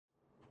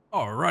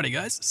Alrighty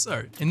guys,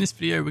 so in this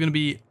video we're going to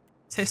be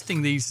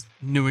testing these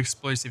new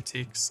explosive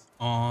ticks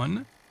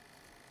on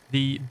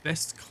the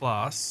best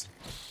class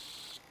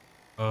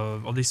or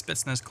the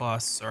Spetsnaz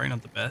class, sorry,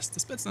 not the best, the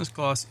Spetsnaz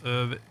class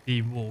of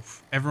the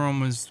Wolf. Everyone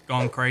was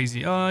gone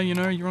crazy. Oh, you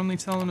know, you're only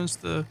showing us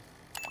the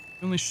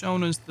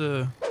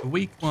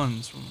weak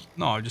ones.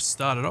 No, I just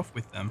started off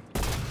with them.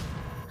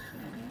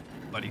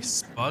 Bloody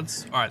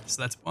spuds. Alright,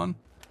 so that's one.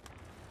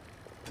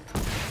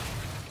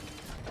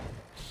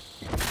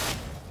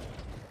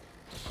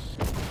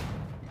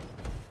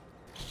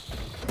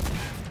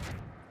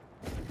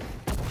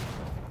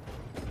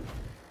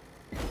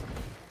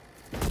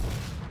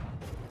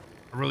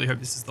 I really hope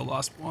this is the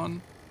last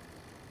one.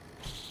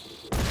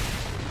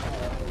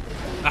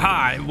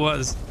 Aha, it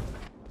was.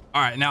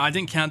 All right, now I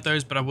didn't count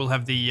those, but I will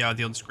have the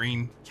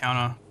on-screen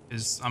counter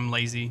because I'm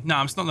lazy.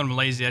 No, it's not that I'm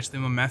lazy. Actually,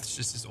 my maths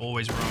just is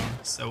always wrong.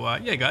 So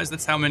yeah, guys,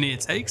 that's how many it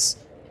takes.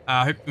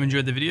 I hope you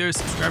enjoyed the video.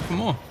 Subscribe for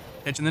more.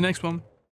 Catch you in the next one.